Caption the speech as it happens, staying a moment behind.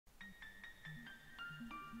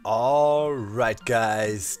Alright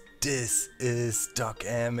guys, this is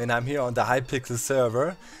Docm and I'm here on the Hypixel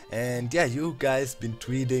server, and yeah, you guys been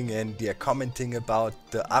tweeting and commenting about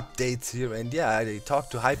the updates here, and yeah, I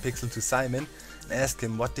talked to Hypixel, to Simon, and asked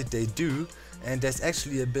him what did they do, and there's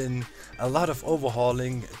actually been a lot of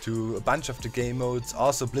overhauling to a bunch of the game modes,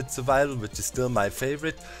 also Blitz Survival, which is still my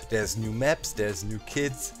favorite. There's new maps, there's new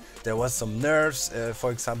kits, there was some nerfs,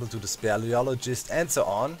 for example to the Speleologist and so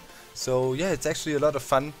on. So yeah, it's actually a lot of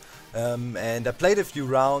fun, and I played a few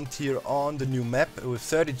rounds here on the new map with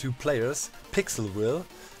 32 players, Pixelville.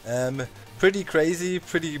 Pretty crazy,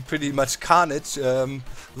 pretty much carnage,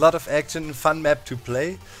 lot of action, fun map to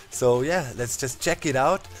play. So yeah, let's just check it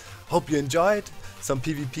out. Hope you enjoyed. Some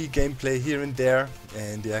PvP gameplay here and there,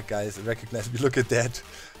 and yeah guys, recognize me, look at that.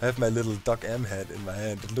 I have my little Docm head in my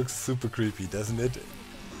hand. It looks super creepy, doesn't it?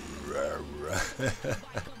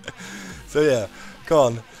 So yeah, come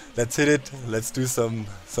on, let's hit it. Let's do some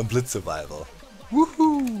Blitz Survival.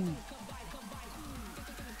 Woohoo!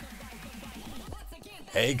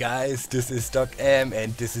 Hey guys, this is Docm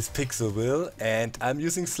and this is Pixelville, and I'm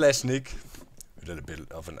using /nick, a little bit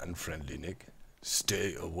of an unfriendly nick.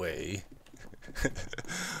 Stay away.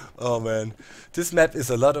 Oh man, this map is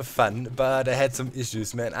a lot of fun, but I had some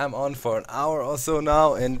issues, man. I'm on for an hour or so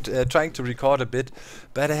now and trying to record a bit,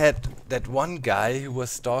 but I had that one guy who was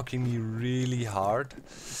stalking me really hard,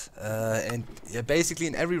 and yeah, basically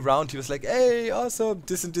in every round he was like, hey, awesome,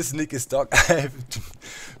 this and this nick is Doc. I have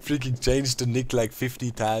freaking changed the nick like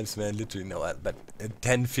 50 times, man, literally, no, but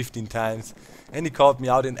 10, 15 times, and he called me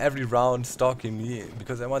out in every round, stalking me,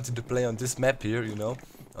 because I wanted to play on this map here, you know,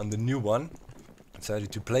 on the new one.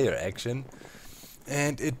 32 player action,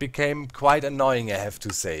 and it became quite annoying, I have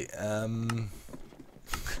to say.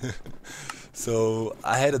 So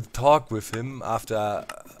I had a talk with him after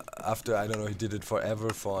I don't know, he did it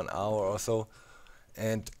forever for an hour or so,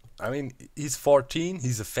 and I mean, he's 14,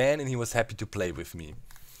 he's a fan, and he was happy to play with me.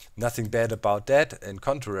 Nothing bad about that, and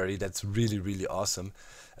contrary, that's really awesome.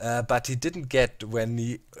 But he didn't get when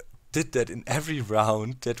he did that in every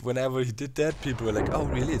round, that whenever he did that, people were like, oh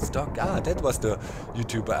really, it's Doc, that was the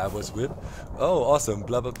YouTuber I was with, oh awesome,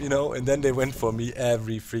 blah blah, you know, and then they went for me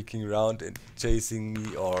every freaking round and chasing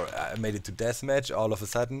me, or I made it to deathmatch. All of a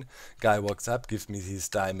sudden, guy walks up, gives me his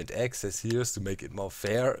diamond X, says here's to make it more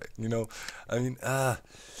fair, you know, I mean,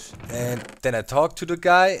 and then I talked to the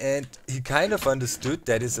guy, and he kind of understood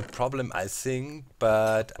that is a problem, I think,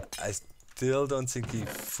 but I still don't think he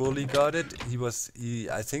fully got it.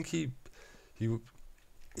 I think he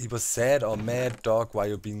was sad or mad, Dog, why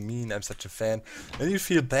you're being mean, I'm such a fan. And you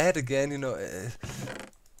feel bad again, you know.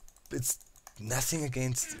 It's nothing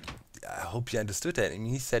against, I hope you understood that. I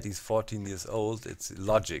mean, he said he's 14 years old, it's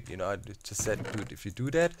logic, you know. I just said, dude, if you do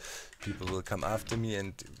that, people will come after me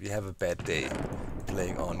and we have a bad day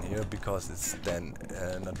playing on here, because it's then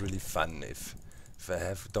not really fun if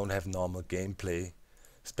I don't have normal gameplay.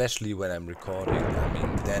 Especially when I'm recording, I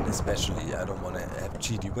mean, then especially I don't want to have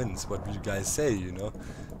cheaty wins. What will you guys say, you know?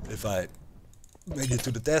 If I make it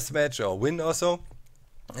to the deathmatch or win or so,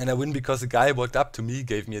 and I win because a guy walked up to me,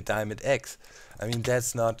 gave me a diamond X. I mean,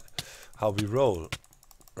 that's not how we roll,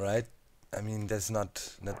 right? I mean, that's not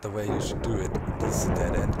the way you should do it. This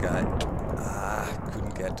dead end guy,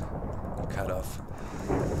 couldn't get cut off.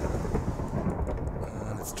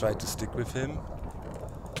 Let's try to stick with him.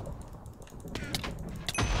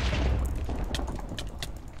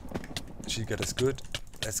 She got us good.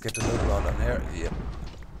 Let's get a little round on her. Yep.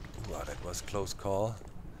 Wow, that was close call.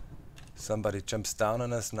 Somebody jumps down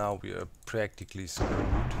on us. Now we are practically screwed.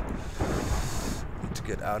 Need to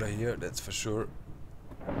get out of here, that's for sure.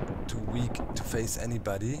 Too weak to face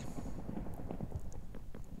anybody.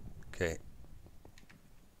 Okay.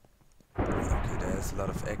 Okay, there's a lot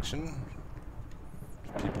of action.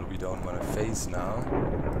 People we don't want to face now.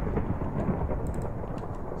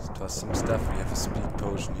 Let's toss some stuff. We have a speed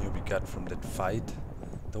potion here we got from that fight.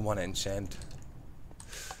 Don't want to enchant.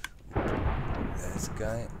 There's a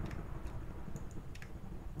guy.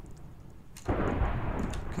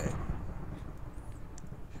 Okay.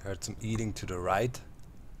 Heard some eating to the right.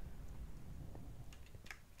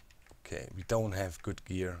 Okay, we don't have good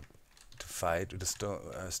gear to fight. The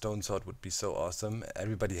stone sword would be so awesome.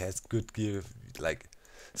 Everybody has good gear, like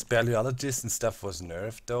Speleologist and stuff was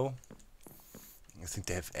nerfed though. I think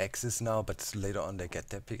they have axes now, but later on they get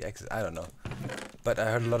their big axes. I don't know. But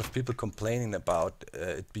I heard a lot of people complaining about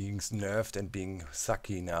it being nerfed and being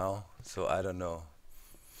sucky now. So I don't know.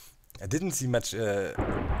 I didn't see much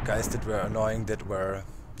guys that were annoying that were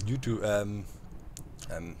YouTube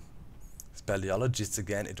Speleologists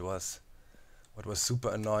again. It was, what was super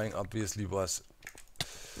annoying obviously was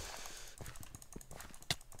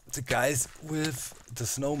the guys with the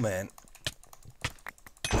snowman.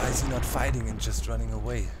 Why is he not fighting and just running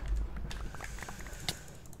away?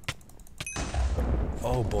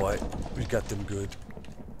 Oh boy, we got them good.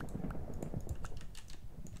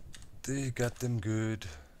 They got them good.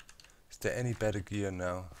 Is there any better gear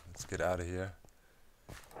now? Let's get out of here.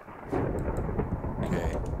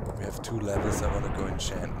 Okay, we have 2 levels. I want to go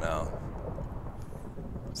enchant now.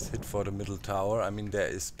 Let's hit for the middle tower. I mean, there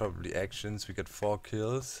is probably actions. We got 4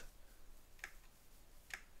 kills.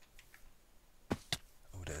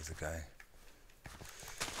 Oh, there's a guy.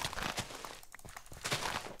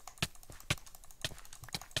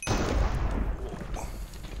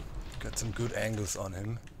 Got some good angles on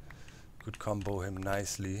him. Could combo him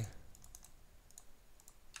nicely.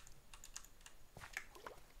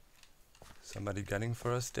 Somebody gunning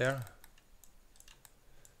for us there.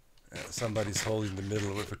 Somebody's holding the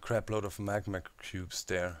middle with a crap load of magma cubes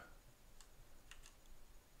there.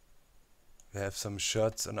 We have some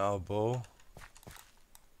shots on our bow.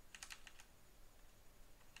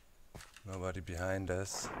 Nobody behind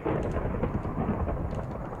us.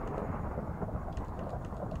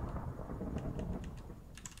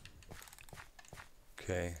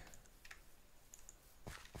 Okay.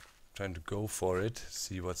 Trying to go for it,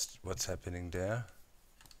 see what's happening there.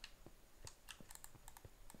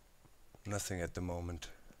 Nothing at the moment.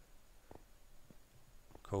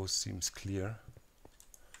 Coast seems clear.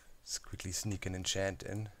 Let's quickly sneak an enchant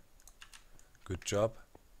in. Good job.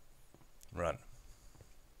 Run.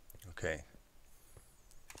 Okay.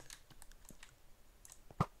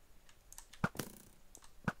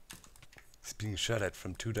 He's being shot at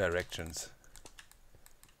from 2 directions.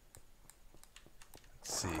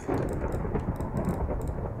 Let's see.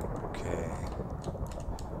 Okay.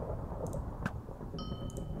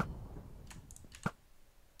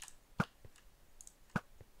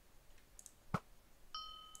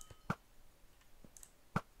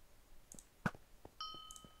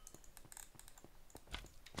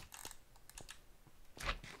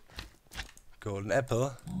 Golden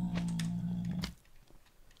apple.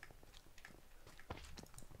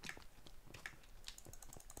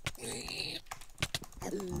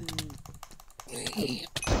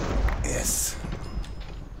 Yes.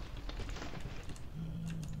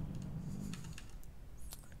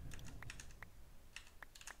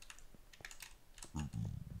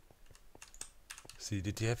 See,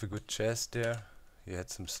 did he have a good chest there? He had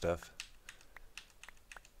some stuff.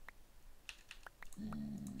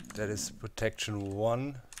 That is protection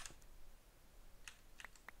 1.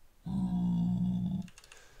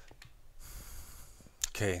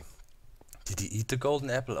 Okay. Did he eat the golden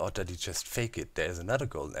apple or did he just fake it? There is another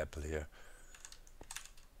golden apple here.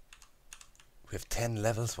 We have 10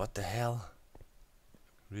 levels, what the hell?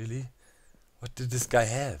 Really? What did this guy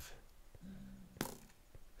have?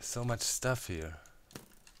 So much stuff here.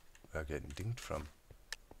 Where are we getting dinged from?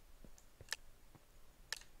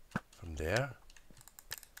 From there?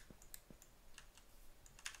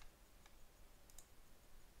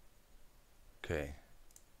 Okay.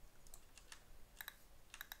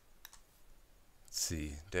 Let's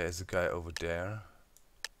see, there's a guy over there.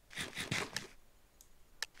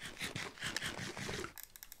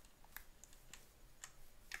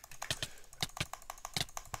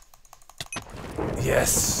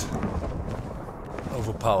 Yes!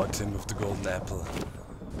 Overpowered him with the golden apple.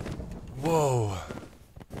 Whoa!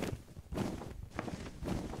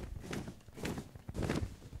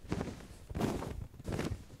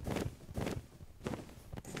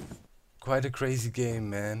 Quite a crazy game,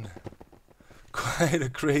 man. Quite a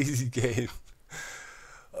crazy game.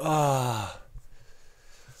 Ah.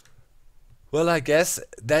 Well, I guess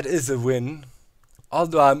that is a win.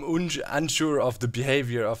 Although I'm unsure of the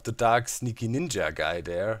behavior of the dark sneaky ninja guy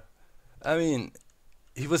there. I mean,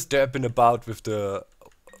 he was derping about with the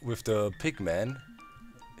pigman.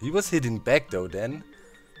 He was hitting back though then.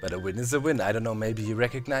 But a win is a win. I don't know, maybe he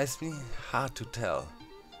recognized me? Hard to tell.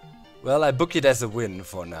 Well, I book it as a win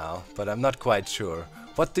for now, but I'm not quite sure.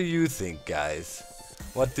 What do you think, guys?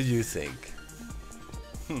 What do you think?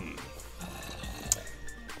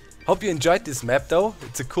 Hope you enjoyed this map though.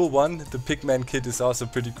 It's a cool one. The pigman kit is also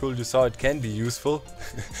pretty cool. You saw it can be useful.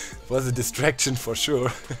 It was a distraction for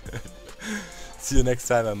sure. See you next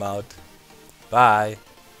time I'm out. Bye.